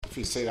if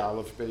you say the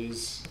Alef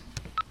Bais,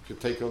 if you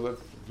take a look,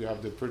 if you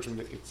have the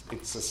Churban,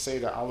 it's a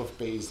Seder Alef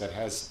Bais that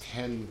has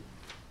 10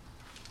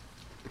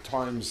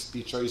 times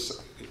each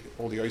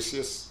all the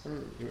Oisius.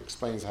 He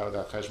explains how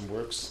that Cheshbon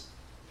works.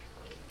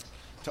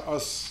 To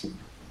us,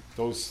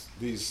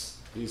 these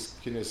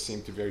Kinnahs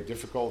seem to be very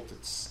difficult.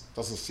 It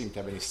doesn't seem to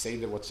have any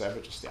Seder whatsoever,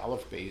 just the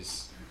Alef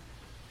Bais.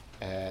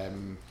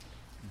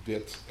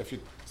 But if you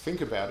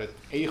think about it,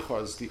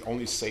 Aicheh is the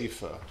only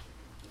Sefer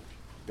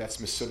that's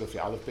Mesud of the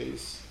Alef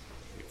Bais.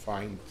 You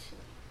find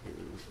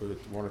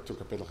one or two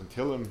kapitel in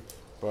Tillim,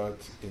 but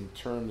in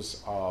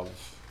terms of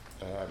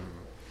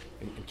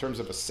in terms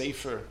of a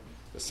Sefer,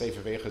 the Sefer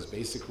of Aicheh is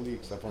basically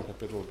except one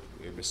kapitel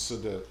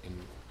Mesud in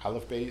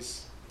Alef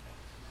Bais.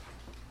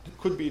 It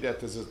could be that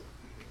there's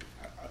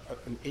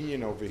an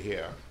inyan over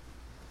here.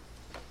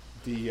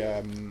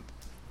 The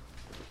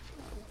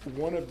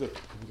one of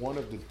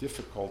the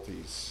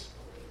difficulties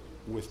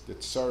with the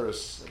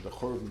tzaros and the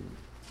Churban,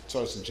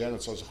 tzaros in general,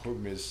 tzaros of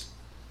Churban, is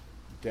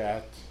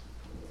that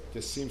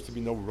there seems to be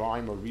no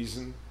rhyme or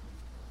reason,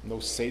 no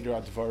seder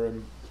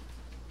advarim.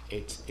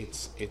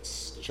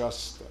 It's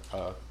just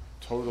a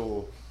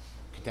total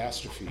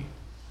catastrophe,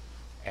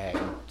 and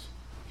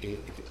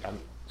I'm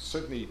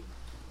certainly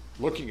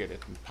looking at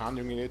it and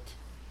pondering it.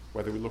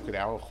 Whether we look at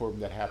our Churban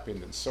that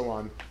happened and so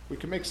on, we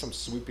can make some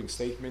sweeping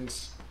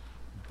statements,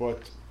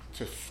 but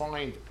to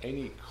find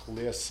any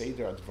clear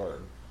Seder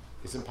Advarim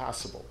is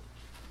impossible.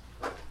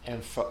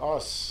 And for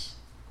us,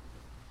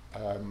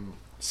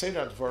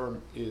 Seder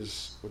Advarim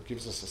is what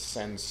gives us a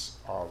sense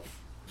of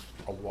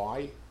a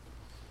why.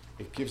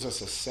 It gives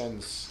us a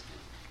sense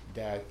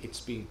that it's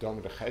being done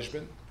with a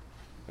Cheshbon.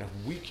 And if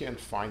we can't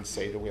find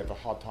Seder, we have a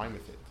hard time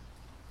with it.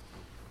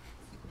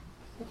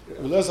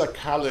 Elazar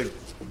Kala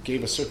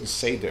gave a certain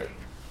Seder.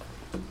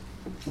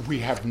 We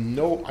have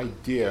no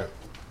idea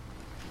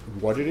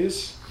what it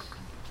is.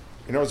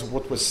 In other words,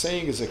 what we're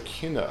saying is a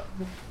Kinnah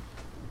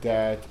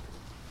that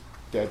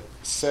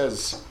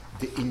says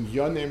the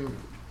inyanim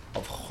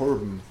of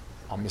Churban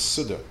are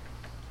Mesuda.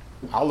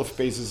 Alef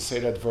Bais is a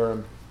Seder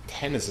Advarim,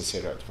 10 is a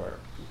Seder Advarim.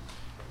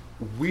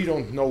 We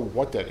don't know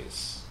what that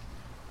is.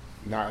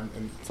 Not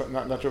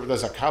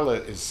Elazar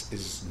Kala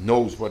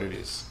knows what it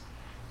is,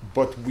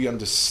 but we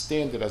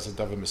understand it as a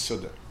Davar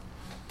Mesuda.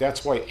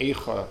 That's why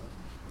Aicheh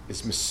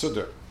is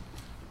Mesuda.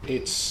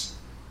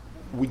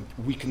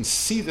 We can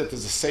see that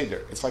there's a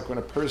Seder. It's like when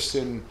a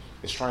person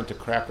is trying to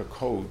crack a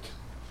code.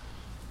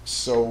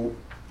 So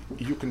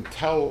you can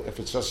tell if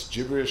it's just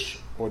gibberish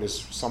or there's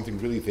something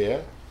really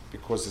there,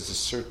 because there's a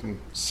certain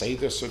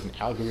Seder, certain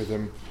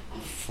algorithm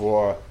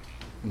for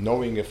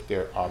knowing if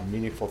there are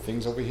meaningful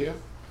things over here.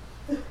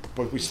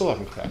 But we still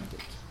haven't cracked it.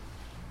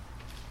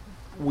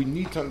 We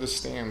need to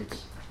understand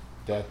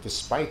that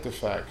despite the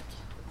fact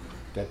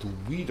that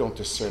we don't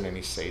discern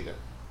any Seder,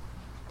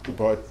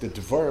 but the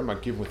Dvarim are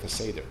given with a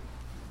Seder.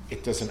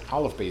 There's an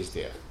Alef Bais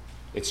there.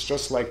 It's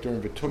just like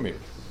during Betumim.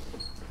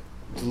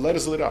 The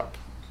letters lit up.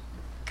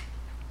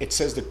 It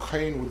says the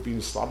Kohen would be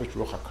in Slavic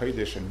Ruach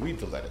HaKodesh and read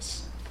the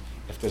letters.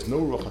 If there's no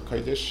Ruach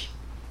HaKodesh,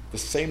 the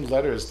same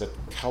letters that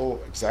tell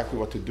exactly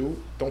what to do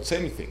don't say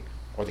anything,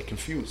 or they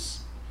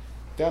confuse.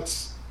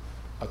 That's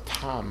a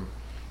tam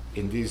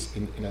in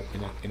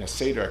a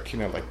Seder, a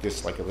Kinnah like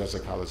this, like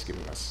Elazar Kala is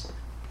giving us.